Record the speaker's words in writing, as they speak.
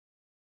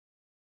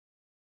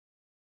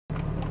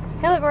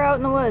Hey look, we're out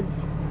in the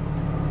woods.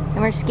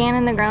 And we're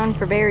scanning the ground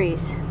for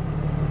berries.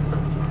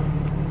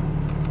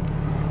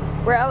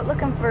 We're out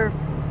looking for...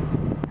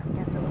 I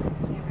have to look at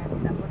the camera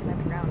and stop looking at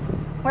the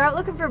ground. We're out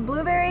looking for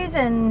blueberries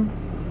and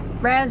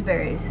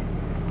raspberries.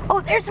 Oh,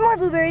 there's some more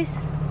blueberries.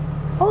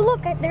 Oh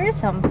look, there is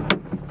some.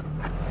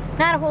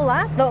 Not a whole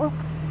lot though.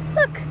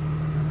 Look.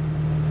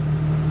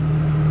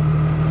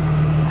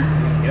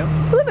 Yep.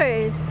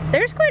 Blueberries.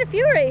 There's quite a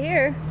few right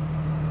here.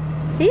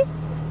 See?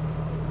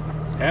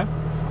 Yeah,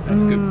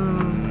 that's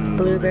good.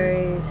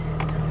 Blueberries.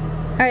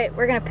 Alright,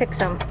 we're gonna pick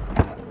some.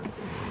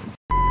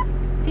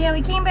 So yeah,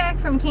 we came back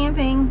from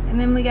camping and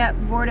then we got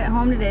bored at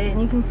home today,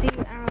 and you can see, I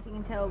don't know if you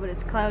can tell, but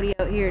it's cloudy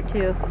out here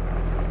too.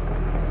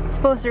 It's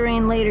supposed to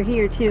rain later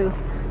here too,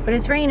 but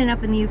it's raining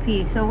up in the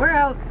UP. So we're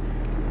out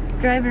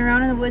driving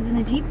around in the woods in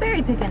the Jeep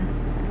berry picking.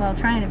 Well,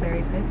 trying to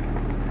berry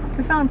pick.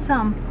 We found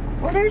some.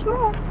 Oh, there's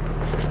more.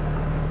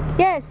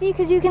 Yeah, see,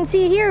 because you can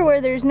see here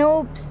where there's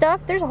no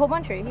stuff, there's a whole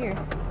bunch right here.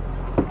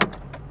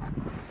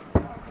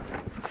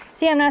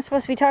 See, I'm not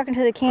supposed to be talking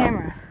to the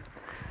camera.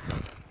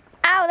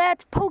 Ow,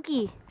 that's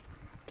pokey.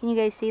 Can you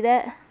guys see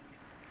that?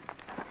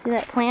 See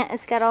that plant?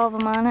 It's got all of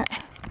them on it.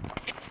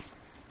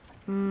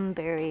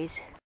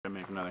 Berries. Gonna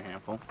make another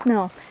handful.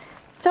 No.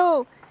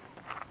 So,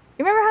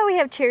 you remember how we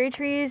have cherry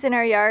trees in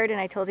our yard and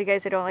I told you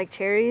guys I don't like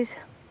cherries?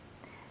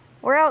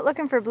 We're out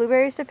looking for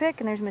blueberries to pick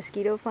and there's a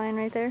mosquito flying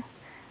right there.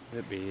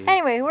 Could be.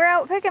 Anyway, we're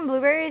out picking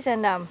blueberries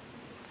and I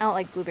don't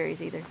like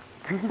blueberries either.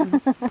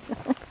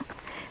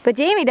 But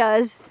Jamie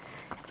does.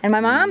 And my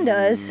mom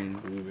does.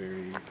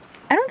 Blueberries.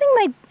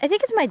 I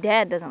think it's my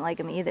dad doesn't like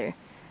them either.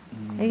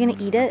 Are you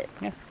gonna eat it?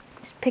 Yeah.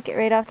 Just pick it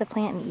right off the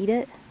plant and eat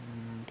it?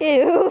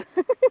 Ew.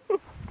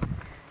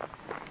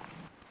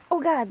 Oh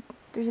God,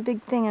 there's a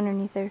big thing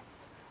underneath there.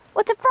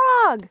 What's a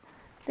frog?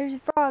 There's a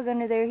frog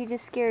under there, he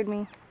just scared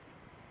me.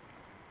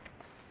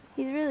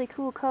 He's a really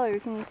cool color,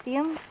 can you see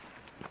him?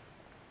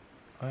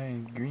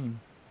 Green.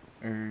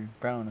 Or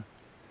brown.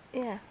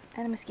 Yeah,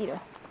 and a mosquito.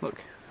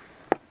 Look.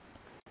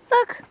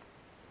 Look!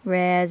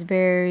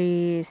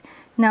 Raspberries.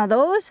 Now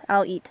those,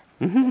 I'll eat.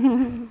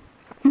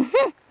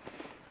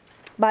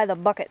 By the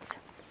buckets.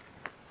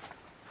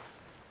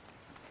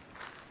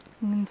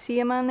 You can see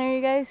them on there,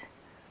 you guys?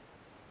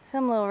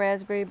 Some little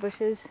raspberry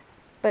bushes.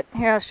 But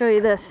here, I'll show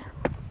you this.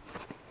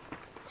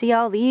 See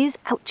all these?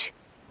 Ouch!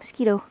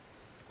 Mosquito.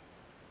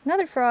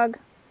 Another frog.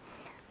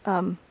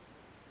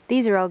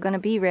 These are all gonna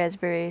be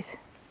raspberries.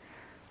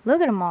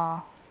 Look at them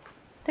all.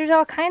 There's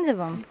all kinds of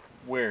them.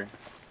 Where?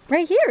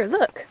 Right here,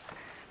 look.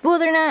 Well,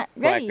 they're not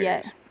ready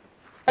yet.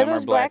 Are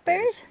those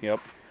blackberries? Yep.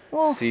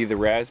 Well, see the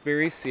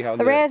raspberries? See how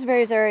the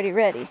raspberries are already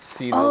ready.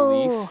 See the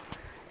leaf?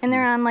 And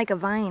they're on like a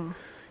vine.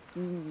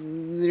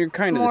 They're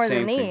kind of More the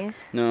same than thing.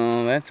 these.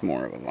 No, that's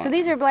more of a vine. So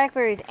these are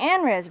blackberries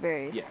and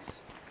raspberries? Yes.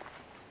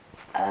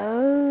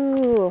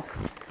 Oh.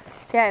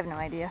 See, I have no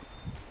idea.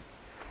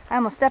 I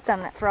almost stepped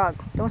on that frog.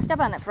 Don't step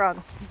on that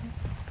frog.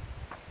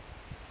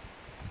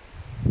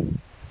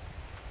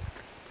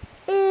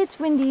 It's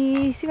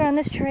windy. See, we're on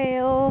this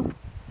trail.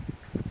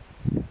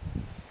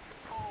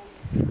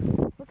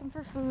 Looking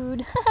for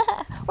food.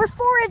 We're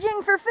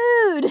foraging for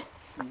food.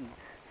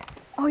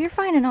 Oh, you're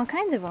finding all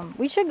kinds of them.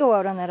 We should go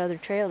out on that other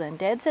trail then.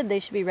 Dad said they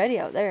should be ready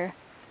out there.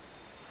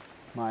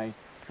 My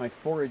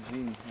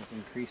foraging has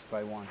increased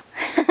by 1.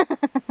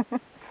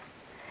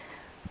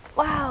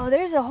 Wow,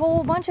 there's a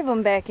whole bunch of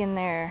them back in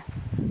there.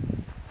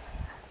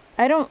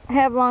 I don't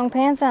have long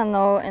pants on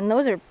though, and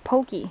those are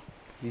pokey.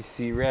 You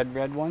see red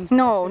ones?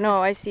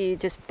 No, I see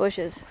just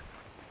bushes.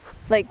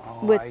 Like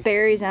with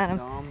berries on them.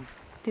 Some.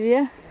 Do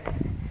you?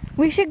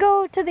 We should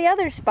go to the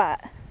other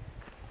spot.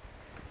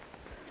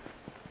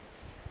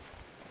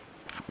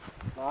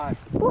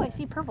 Oh, I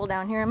see purple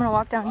down here. I'm gonna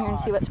walk down here and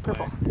see what's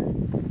purple.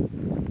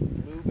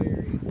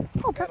 Blueberries.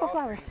 Oh, purple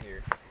flowers.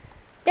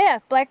 Yeah,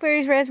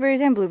 blackberries,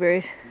 raspberries, and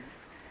blueberries.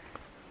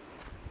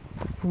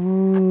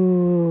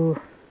 Ooh.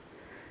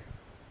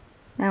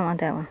 I don't want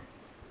that one.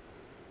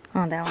 I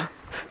want that one.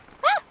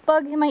 Ah,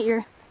 bug in my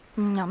ear.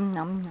 Nom,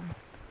 nom, nom.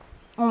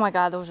 Oh my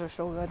God, those are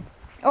so good.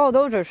 Oh,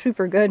 those are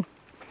super good.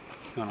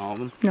 You want all of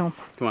them? No.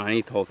 Come on,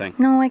 eat the whole thing.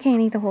 No, I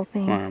can't eat the whole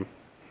thing.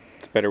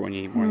 It's better when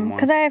you eat more than one.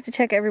 Because I have to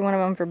check every one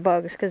of them for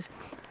bugs. Because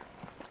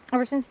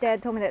ever since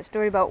Dad told me that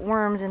story about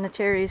worms in the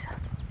cherries.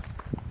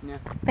 Yeah.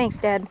 Thanks,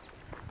 Dad.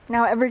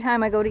 Now every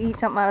time I go to eat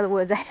something out of the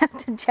woods, I have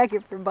to check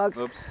it for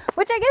bugs. Oops.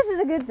 Which I guess is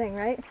a good thing,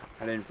 right?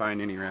 I didn't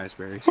find any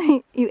raspberries.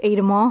 You ate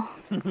them all?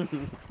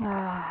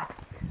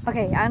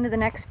 Okay, on to the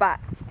next spot.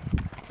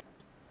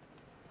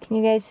 Can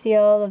you guys see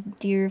all the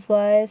deer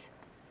flies?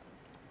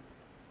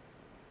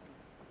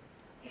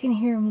 You can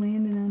hear them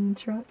landing on the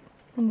truck,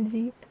 on the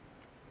Jeep.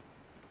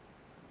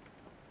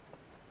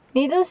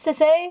 Needless to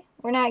say,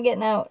 we're not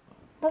getting out.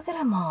 Look at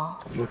them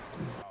all.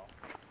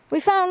 We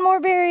found more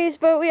berries,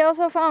 but we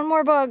also found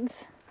more bugs.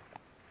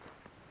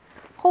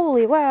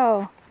 Holy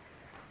wow.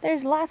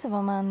 There's lots of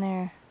them on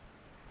there.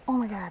 Oh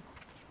my God.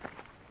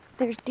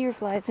 There's deer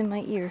flies in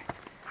my ear.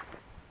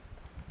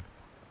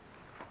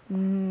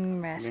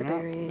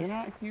 Raspberries. They're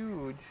not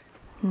huge.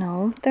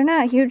 No, they're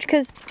not huge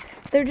because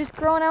They're just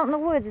growing out in the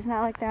woods. It's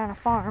not like they're on a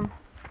farm.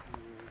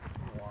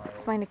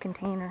 Find a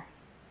container.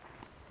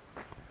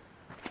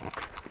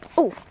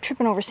 Oh,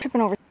 tripping over.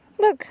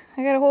 Look,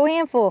 I got a whole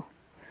handful.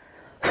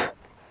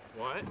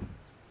 What?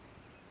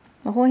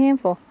 A whole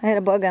handful. I had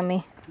a bug on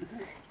me.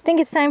 I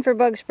think it's time for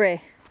bug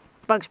spray.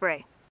 Bug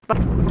spray.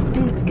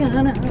 It's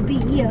gonna be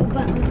a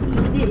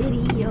bouncy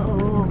video.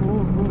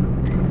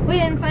 We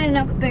didn't find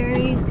enough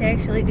berries to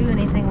actually do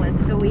anything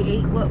with, so we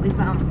ate what we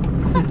found.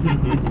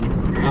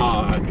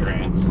 Aw,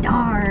 drats.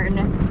 Darn.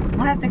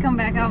 We'll have to come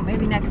back out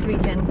maybe next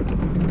weekend.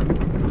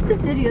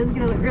 This video is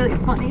gonna look really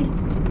funny.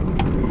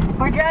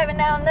 We're driving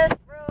down this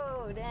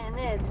road and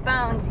it's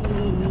bouncy.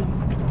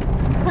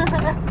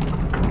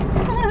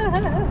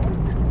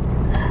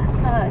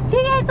 See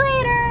you guys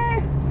later.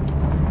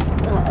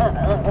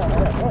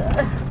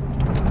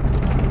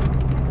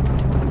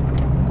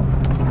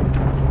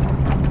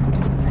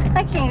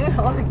 I can't even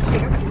hold the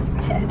camera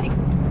steady.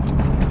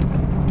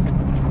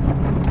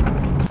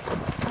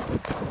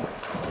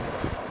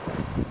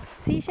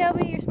 See,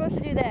 Shelby, you're supposed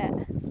to do that.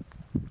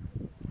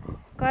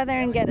 Go out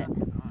there and get it.